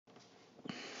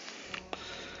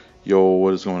Yo,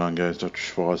 what is going on, guys? Dr.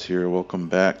 Schwaz here. Welcome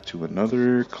back to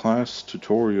another class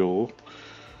tutorial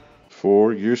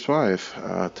for Years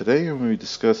 5. Today I'm going to be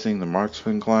discussing the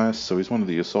Marksman class. So he's one of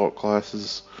the assault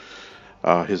classes.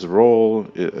 His role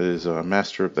is a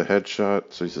master of the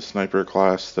headshot. So he's a sniper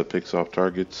class that picks off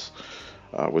targets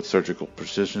with surgical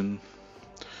precision.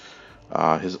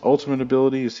 His ultimate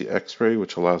ability is the X-ray,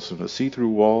 which allows him to see through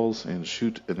walls and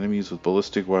shoot enemies with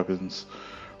ballistic weapons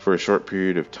for a short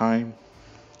period of time.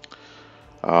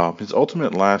 His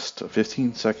ultimate lasts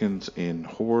 15 seconds in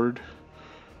Horde,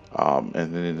 and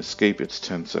then in Escape it's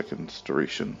 10 seconds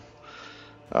duration.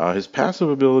 His passive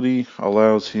ability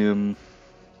allows him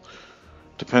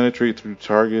to penetrate through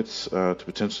targets, to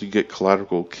potentially get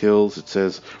collateral kills. It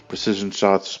says precision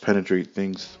shots penetrate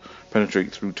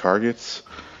through targets.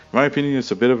 In my opinion, it's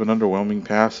a bit of an underwhelming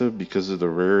passive because of the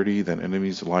rarity that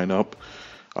enemies line up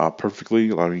perfectly,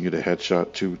 allowing you to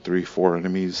headshot 2, 3, 4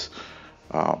 enemies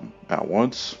at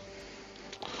once.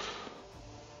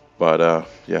 But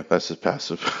yeah, that's his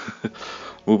passive.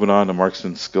 Moving on to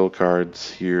Marksman skill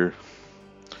cards here.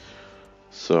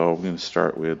 So we're going to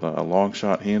start with long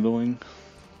shot handling.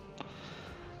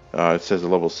 It says a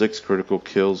level 6 critical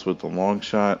kills with the long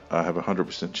shot. I have a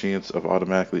 100% chance of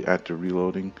automatically active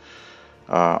reloading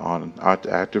on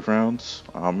active rounds.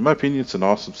 In my opinion, it's an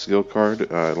awesome skill card.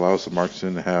 It allows the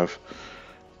marksman to have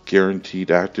guaranteed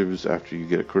actives after you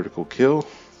get a critical kill.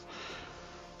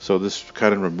 So this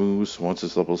kind of removes, once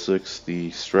it's level 6,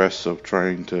 the stress of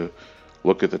trying to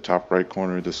look at the top right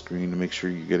corner of the screen to make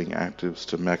sure you're getting actives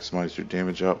to maximize your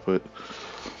damage output.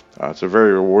 It's a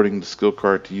very rewarding skill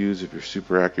card to use if you're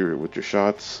super accurate with your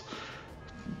shots.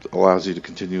 It allows you to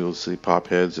continuously pop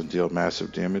heads and deal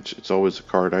massive damage. It's always a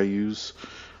card I use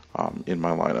in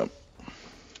my lineup.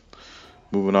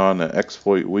 Moving on to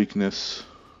exploit weakness.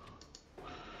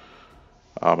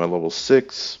 At level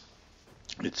 6.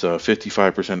 It's a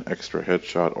 55% extra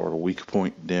headshot or weak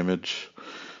point damage.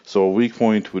 So a weak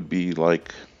point would be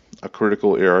like a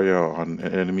critical area on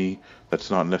an enemy that's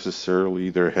not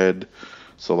necessarily their head.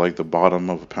 So like the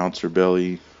bottom of a pouncer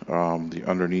belly, the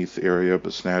underneath area of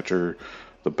a snatcher,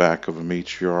 the back of a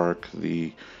matriarch,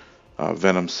 the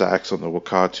venom sacs on the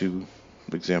wakatu,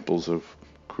 examples of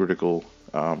critical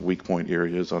weak point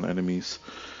areas on enemies.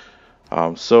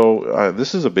 So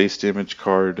this is a base damage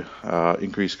card,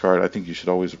 increase card I think you should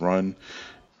always run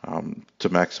to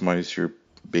maximize your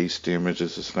base damage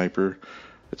as a sniper.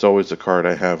 It's always a card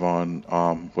I have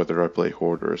on whether I play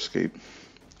Horde or Escape.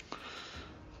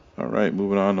 Alright,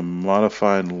 moving on to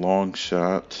modified long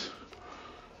shot.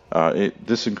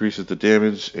 This increases the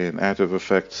damage and active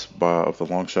effects of the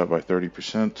long shot by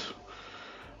 30%.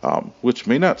 Which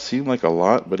may not seem like a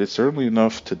lot, but it's certainly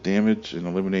enough to damage and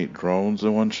eliminate drones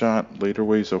in one shot, later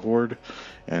waves of Horde,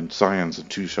 and scions in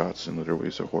 2 shots in later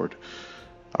waves of Horde.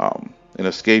 In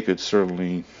Escape, it's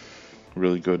certainly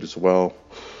really good as well.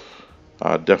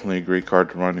 Definitely a great card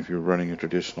to run if you're running a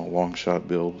traditional long shot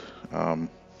build.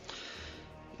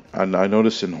 And I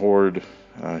noticed in Horde,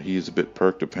 he's a bit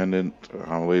perk dependent.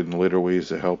 In the later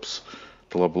waves, it helps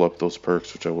to level up those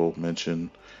perks, which I will mention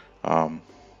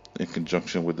in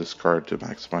conjunction with this card to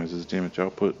maximize his damage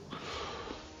output.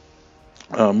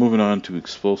 Moving on to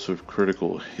explosive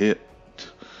critical hit.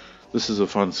 This is a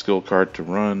fun skill card to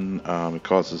run. It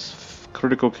causes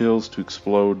critical kills to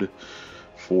explode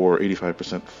for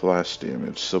 85% flash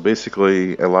damage. So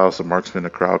basically, it allows the marksman to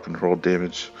crowd control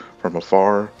damage from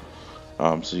afar.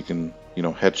 So you can,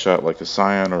 headshot like a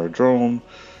scion or a drone.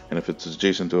 And if it's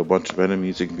adjacent to a bunch of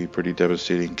enemies, it can be pretty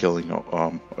devastating, killing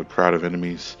a crowd of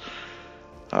enemies.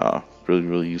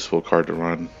 Really useful card to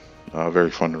run.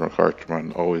 Very fun card to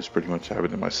run. Always pretty much have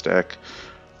it in my stack,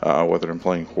 whether I'm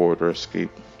playing Horde or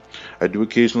Escape. I do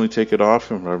occasionally take it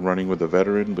off if I'm running with a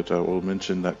veteran, but I will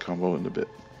mention that combo in a bit.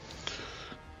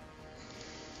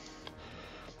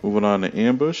 Moving on to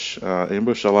Ambush.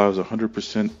 Ambush allows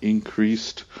 100%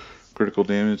 increased critical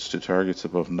damage to targets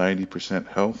above 90%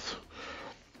 health.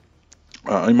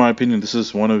 In my opinion, this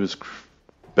is one of his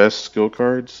best skill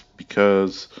cards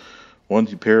because once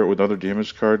you pair it with other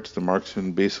damage cards, the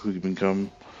marksman basically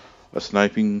become a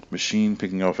sniping machine,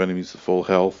 picking off enemies at full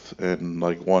health and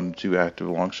like 1 to 2 active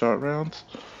long shot rounds.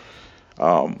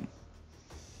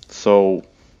 So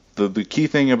the key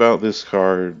thing about this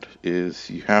card is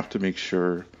you have to make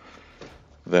sure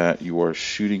that you are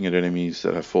shooting at enemies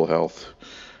that have full health.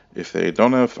 If they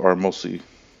don't have, are mostly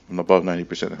above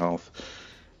 90% health.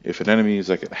 If an enemy is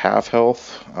like at half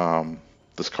health,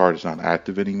 this card is not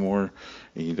active anymore,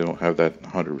 and you don't have that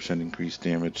 100% increased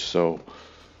damage. So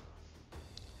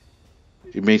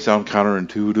it may sound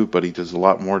counterintuitive, but he does a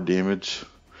lot more damage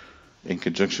in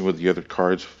conjunction with the other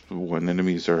cards when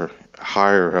enemies are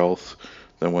higher health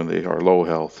than when they are low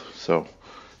health. So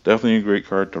definitely a great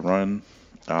card to run.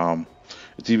 Um,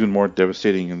 it's even more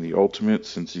devastating in the ultimate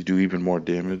since you do even more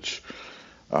damage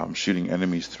shooting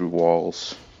enemies through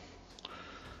walls.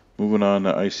 Moving on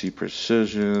to Icy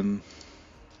Precision.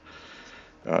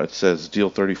 It says deal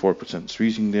 34%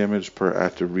 freezing damage per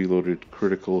active reloaded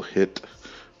critical hit,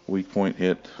 weak point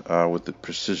hit with the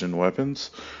precision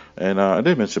weapons. And I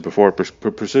did mention before,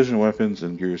 precision weapons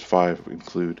in Gears 5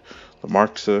 include the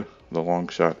Marksman, the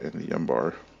Longshot, and the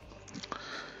M-Bar.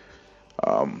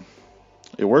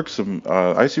 It works.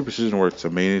 Icy Precision works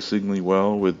amazingly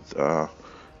well with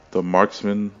the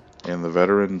Marksman and the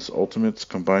Veteran's ultimates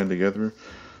combined together.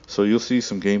 So you'll see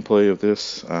some gameplay of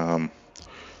this.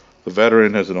 The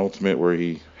Veteran has an ultimate where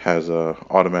he has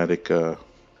automatic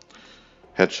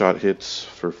headshot hits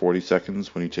for 40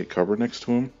 seconds when you take cover next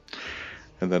to him.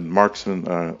 And then Marksman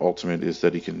ultimate is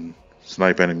that he can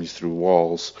snipe enemies through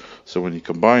walls. So when you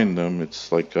combine them,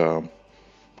 it's like a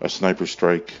sniper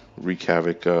strike, wreak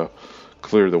havoc,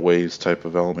 clear the waves type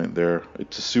of element there.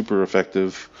 It's a super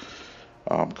effective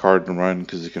card to run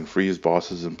because it can freeze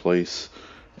bosses in place.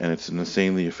 And it's an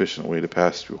insanely efficient way to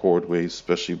pass through Horde waves,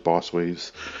 especially boss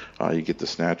waves. You get the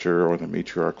Snatcher or the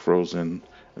Matriarch frozen,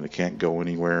 and they can't go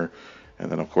anywhere.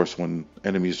 And then, of course, when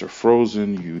enemies are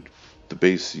frozen, you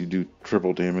do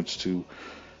triple damage to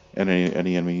any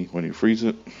enemy when you freeze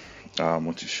it,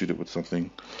 once you shoot it with something.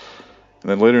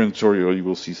 And then later in the tutorial, you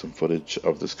will see some footage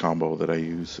of this combo that I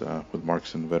use with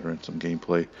Marksman Veteran, some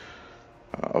gameplay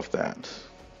of that.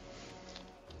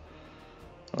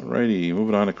 Alrighty,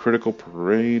 moving on to Critical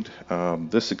Parade.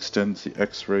 This extends the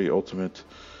X-Ray Ultimate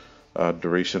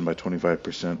duration by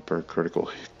 25% per critical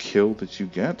kill that you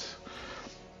get.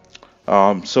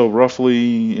 So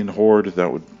roughly in Horde,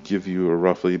 that would give you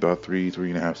roughly about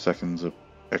 3.5 seconds of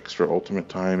extra ultimate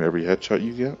time every headshot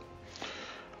you get.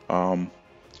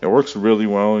 It works really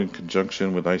well in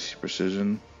conjunction with Icy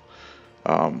Precision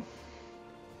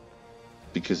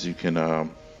because you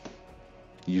can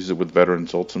use it with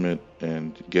Veteran's Ultimate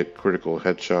and get critical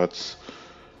headshots,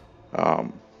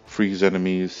 freeze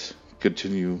enemies,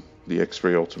 continue the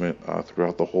X-Ray Ultimate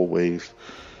throughout the whole wave,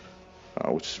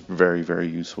 which is very, very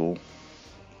useful.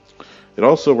 It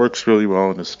also works really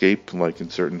well in Escape, like in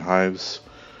certain hives,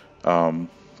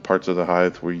 parts of the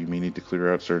hive where you may need to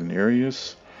clear out certain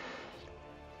areas.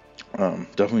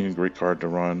 Definitely a great card to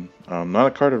run. Not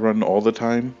a card to run all the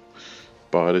time,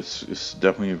 but it's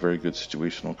definitely a very good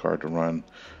situational card to run.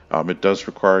 It does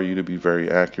require you to be very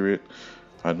accurate.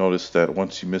 I noticed that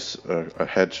once you miss a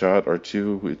headshot or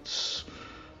two, it's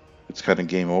kind of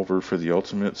game over for the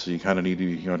ultimate, so you kind of need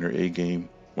to be on your A game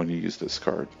when you use this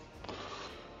card.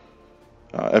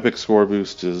 Epic Score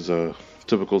Boost is a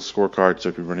typical scorecard, so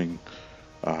if you're running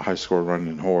a high score run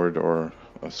in Horde or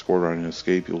a score run in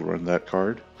Escape, you'll run that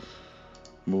card.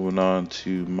 Moving on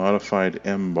to Modified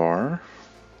M-Bar.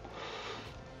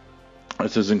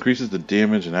 It says increases the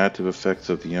damage and active effects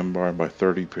of the M-Bar by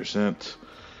 30%. In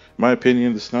my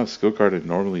opinion, this is not a skill card I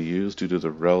normally use due to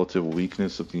the relative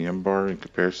weakness of the M-Bar in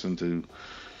comparison to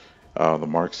the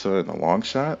Marksman and the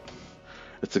Longshot.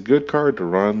 It's a good card to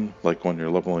run like when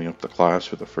you're leveling up the class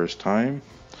for the first time,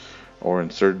 or in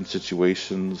certain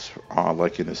situations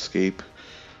like in Escape.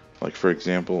 Like for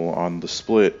example on the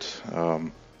Split,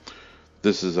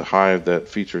 this is a hive that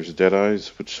features Deadeyes,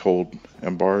 which hold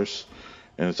M-Bars.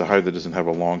 And it's a hive that doesn't have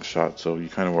a long shot, so you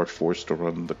kind of are forced to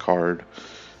run the card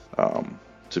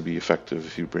to be effective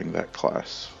if you bring that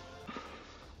class.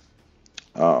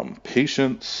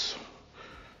 Patience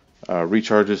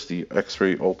recharges the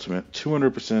X-Ray Ultimate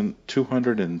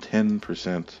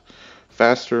 210%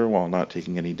 faster while not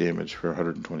taking any damage for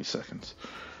 120 seconds.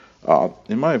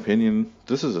 In my opinion,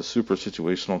 this is a super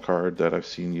situational card that I've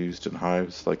seen used in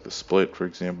hives, like the Split, for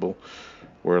example,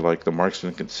 where like the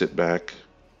Marksman can sit back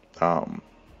and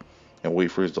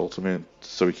wait for his ultimate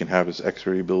so he can have his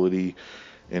X-ray ability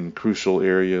in crucial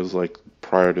areas like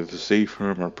prior to the safe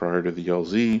room or prior to the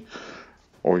LZ,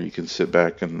 or you can sit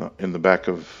back in the back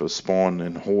of a spawn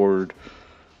in Horde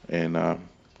and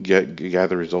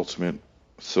gather his ultimate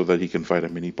so that he can fight a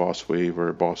mini boss wave or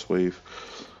a boss wave.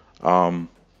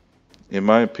 In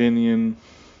my opinion,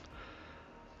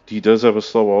 he does have a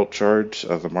slow ult charge.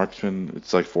 The Marksman,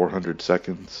 it's like 400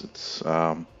 seconds.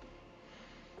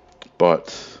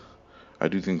 But I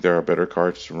do think there are better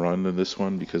cards to run than this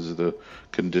one because of the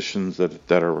conditions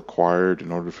that are required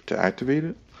in order to activate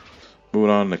it.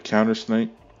 Moving on to Counter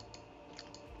Snipe.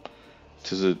 It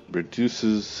says it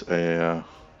reduces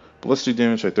ballistic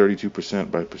damage by 32%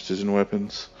 by precision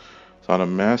weapons So on a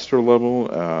master level,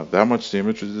 that much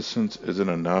damage resistance isn't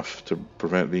enough to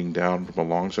prevent being down from a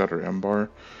long shot or M-bar.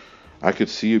 I could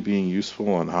see it being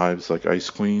useful on hives like Ice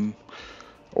Queen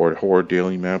or Horde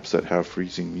daily maps that have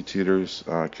freezing meat eaters.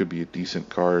 It could be a decent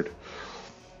card.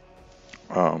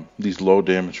 These low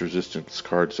damage resistance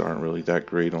cards aren't really that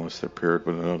great unless they're paired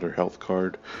with another health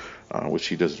card, which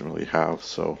he doesn't really have.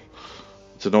 So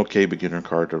it's an okay beginner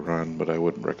card to run, but I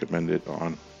wouldn't recommend it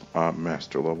on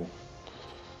master level.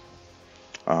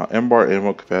 M-bar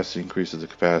ammo capacity increases the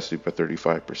capacity by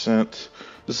 35%.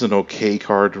 This is an okay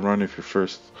card to run if you're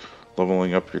first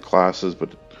leveling up your classes,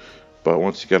 but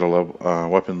once you get a level,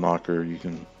 weapon locker,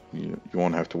 you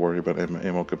won't have to worry about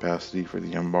ammo capacity for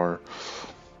the M-bar.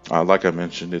 Like I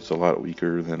mentioned, it's a lot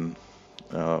weaker than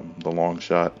the long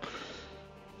shot.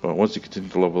 But once you continue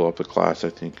to level up the class, I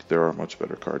think there are much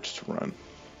better cards to run.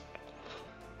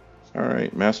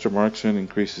 Alright, Master Marksman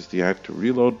increases the active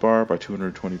reload bar by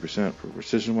 220% for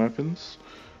precision weapons.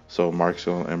 So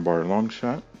Marksman, M-bar, long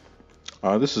shot.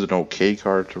 This is an okay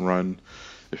card to run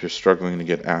if you're struggling to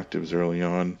get actives early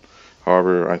on.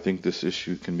 However, I think this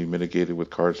issue can be mitigated with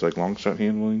cards like long shot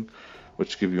handling,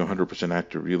 which give you 100%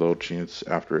 active reload chance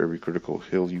after every critical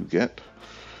hill you get.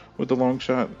 With the long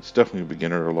shot, it's definitely a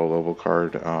beginner or low level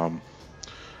card.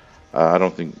 I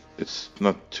don't think it's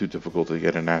not too difficult to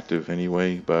get an active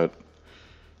anyway, but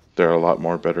there are a lot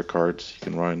more better cards you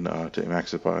can run to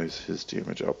maximize his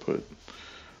damage output.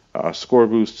 Score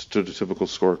boost to the typical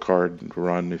score card to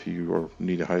run if you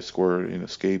need a high score in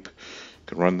escape. You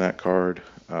can run that card.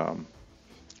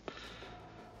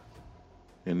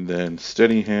 And then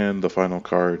Steady Hand, the final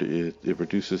card, it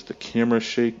reduces the camera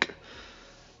shake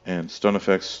and stun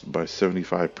effects by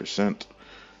 75%.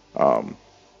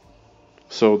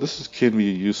 So this can be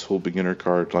a useful beginner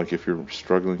card, like if you're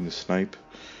struggling to snipe.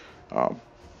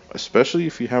 Especially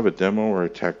if you have a demo or a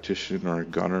tactician or a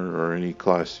gunner or any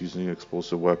class using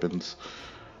explosive weapons,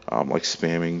 like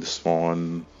spamming the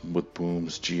spawn with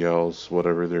booms, GLs,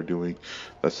 whatever they're doing.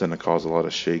 That's going to cause a lot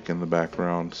of shake in the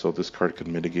background, so this card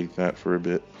can mitigate that for a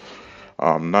bit.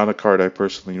 Not a card I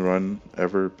personally run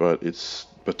ever, but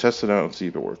test it out and see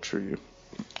if it works for you.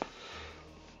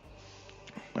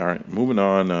 Alright, moving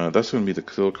on. That's going to be the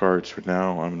kill cards for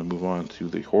now. I'm going to move on to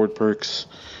the Horde perks.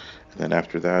 And then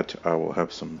after that, I will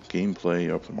have some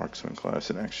gameplay of the Marksman class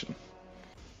in action.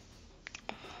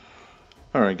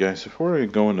 Alright guys, before I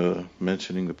go into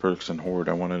mentioning the perks in Horde,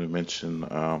 I wanted to mention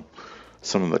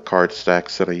some of the card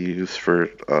stacks that I use for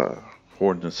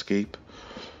Horde and Escape.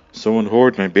 So in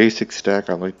Horde, my basic stack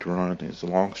I like to run is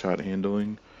long shot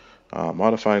handling,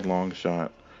 modified long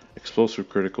shot, explosive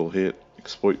critical hit,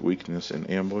 exploit weakness, and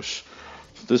ambush.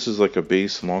 So this is like a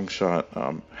base long shot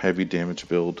heavy damage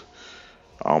build.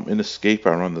 In Escape,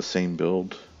 I run the same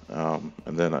build, and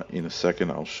then in a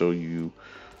second I'll show you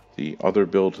the other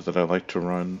build that I like to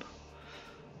run,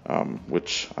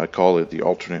 which I call it the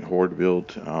alternate Horde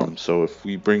build. So if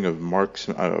we bring a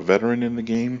veteran in the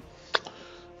game,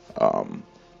 and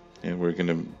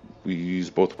we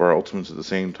use both of our ultimates at the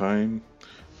same time,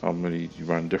 I'm going to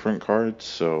run different cards,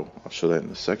 so I'll show that in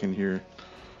a second here.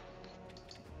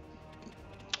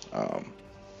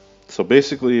 So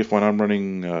basically, when I'm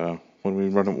running when we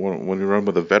run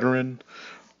with a veteran,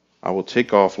 I will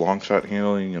take off long shot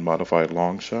handling and modified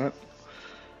long shot,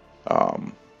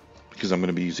 because I'm going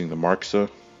to be using the Marksa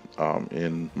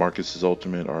in Marcus's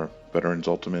ultimate or veteran's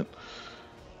ultimate.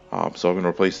 So I'm going to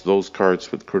replace those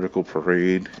cards with Critical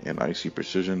Parade and Icy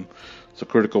Precision. So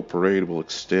Critical Parade will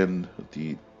extend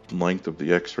the length of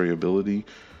the X-ray ability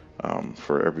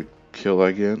for every kill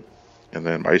I get, and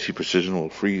then Icy Precision will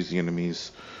freeze the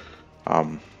enemies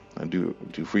and do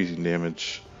freezing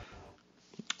damage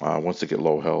once they get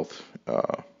low health.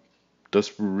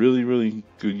 That's really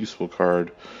good, useful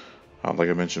card. Like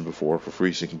I mentioned before, for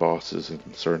freezing bosses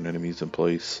and certain enemies in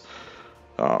place.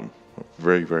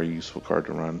 Very useful card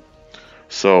to run.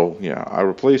 So yeah, I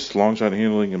replaced long shot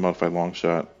handling and modified long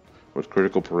shot with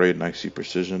Critical Parade and Icy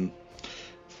Precision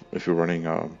if you're running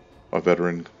a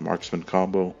veteran marksman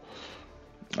combo.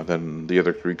 And then the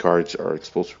other three cards are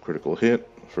Explosive Critical Hit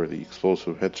for the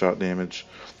explosive headshot damage,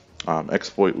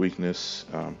 Exploit Weakness,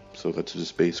 so that's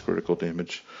just base critical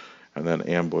damage, and then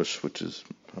Ambush, which is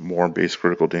more base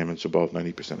critical damage above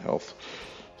 90% health.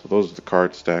 So those are the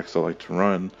card stacks I like to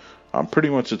run. Pretty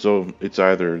much it's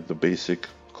either the basic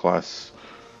class,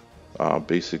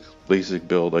 basic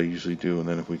build I usually do, and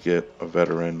then if we get a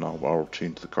veteran, I'll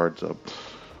change the cards up.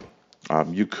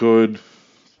 You could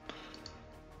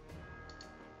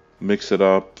mix it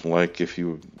up, like if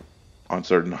you on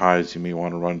certain highs you may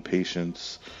want to run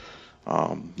Patience,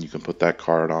 you can put that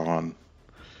card on,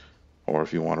 or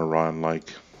if you want to run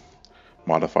like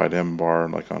modified M bar,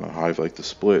 like on a hive like the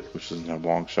split, which doesn't have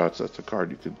long shots. That's a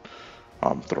card you could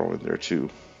throw in there too.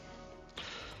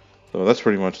 So that's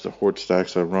pretty much the Horde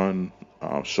stacks I run.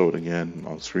 I'll show it again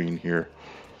on screen here.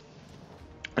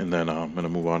 And then I'm going to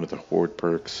move on to the Horde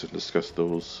perks and discuss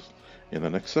those in the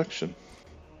next section.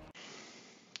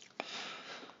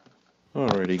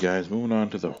 Alrighty guys, moving on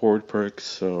to the Horde perks.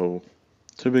 So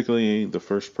typically the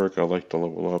first perk I like to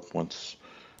level up once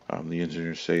the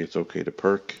engineers say it's okay to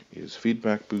perk is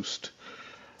Feedback Boost.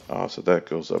 So that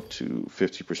goes up to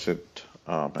 50%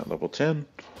 at level 10.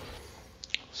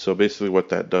 So basically what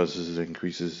that does is it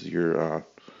increases your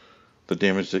the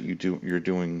damage that you're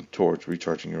doing towards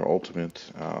recharging your ultimate.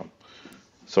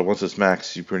 So once it's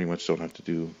maxed, you pretty much don't have to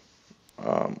do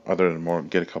other than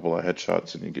get a couple of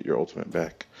headshots and you get your ultimate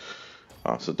back.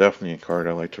 So definitely a card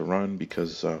I like to run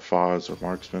because Foz or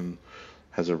Marksman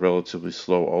has a relatively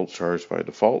slow ult charge by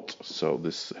default, so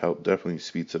this definitely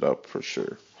speeds it up for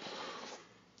sure.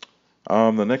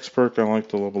 The next perk I like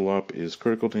to level up is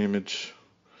Critical Damage,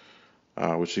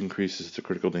 which increases the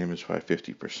critical damage by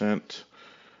 50%.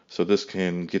 So this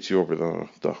can get you over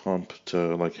the hump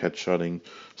to like headshotting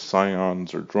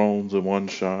scions or drones in one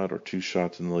shot or two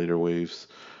shots in the later waves.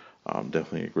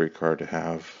 Definitely a great card to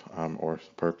have or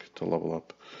perk to level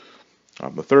up.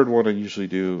 The third one I usually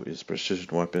do is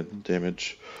Precision Weapon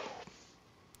Damage.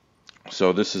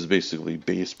 So this is basically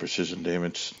base precision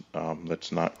damage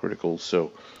that's not critical.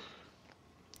 So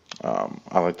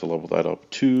I like to level that up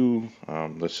too.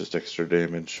 That's just extra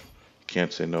damage.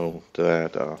 Can't say no to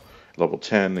that. Level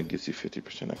 10, it gives you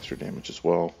 50% extra damage as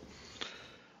well.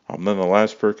 Then the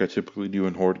last perk I typically do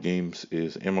in Horde games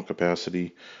is Ammo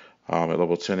Capacity. At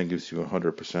level 10, it gives you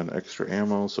 100% extra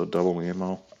ammo, so double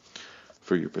ammo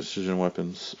for your precision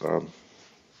weapons.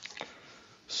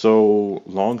 So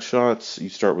long shots, you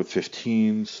start with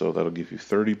 15, so that'll give you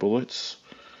 30 bullets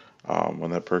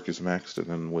when that perk is maxed. And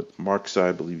then with Marksman,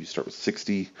 I believe you start with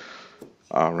 60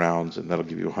 rounds, and that'll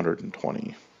give you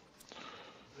 120.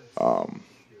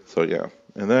 So yeah,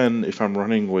 and then if I'm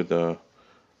running with a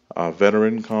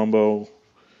veteran combo,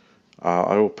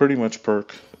 I will pretty much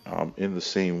perk in the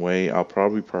same way. I'll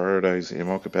probably prioritize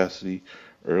ammo capacity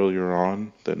earlier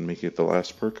on than make it the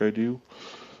last perk I do.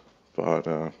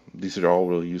 But these are all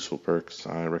really useful perks.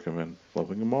 I recommend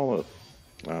leveling them all up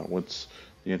once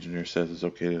the engineer says it's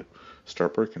okay to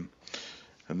start perking.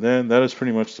 And then that is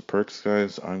pretty much the perks,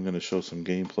 guys. I'm going to show some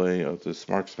gameplay of this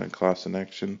Marksman class in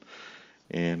action.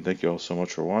 And thank you all so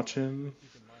much for watching.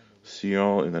 See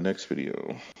y'all in the next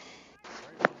video.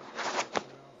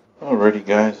 Alrighty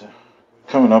guys,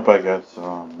 coming up I got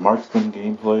some Marksman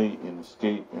gameplay in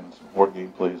Escape and some Horde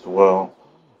gameplay as well.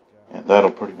 And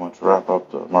that'll pretty much wrap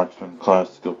up the Marksman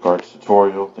class skill cards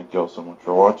tutorial. Thank you all so much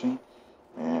for watching,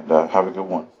 and have a good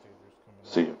one.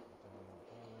 See you.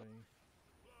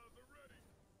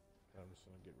 I'm just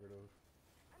going to get rid of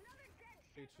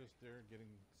H's there,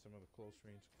 getting some of the close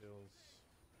range kills.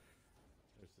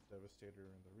 There's the Devastator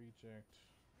and the Reject.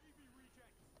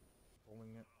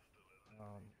 Pulling it.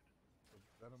 The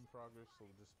Venom progress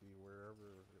will just be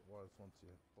wherever it was once you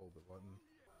pull the button.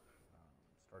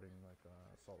 Starting like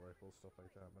assault rifles, stuff like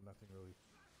that, but nothing really.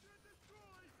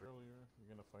 Earlier,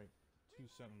 you're going to fight 2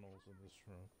 Sentinels in this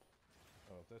room.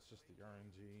 Oh, that's just the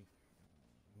RNG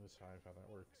in this hive, how that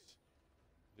works.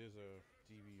 It is a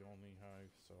DV only hive,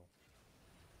 so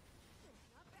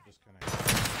just kind of.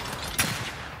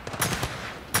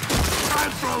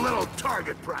 Time for a little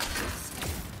target practice.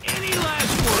 Any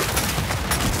last words?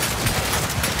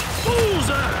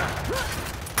 Bullseye!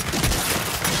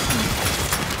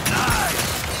 Nice!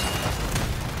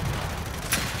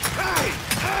 Hey,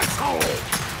 asshole!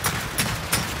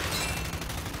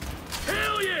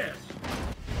 Hell yes!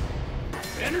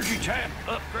 Energy tank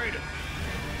upgraded.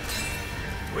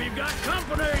 We've got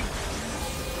company!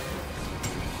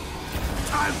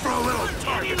 Time for a little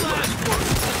target. Any last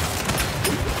words?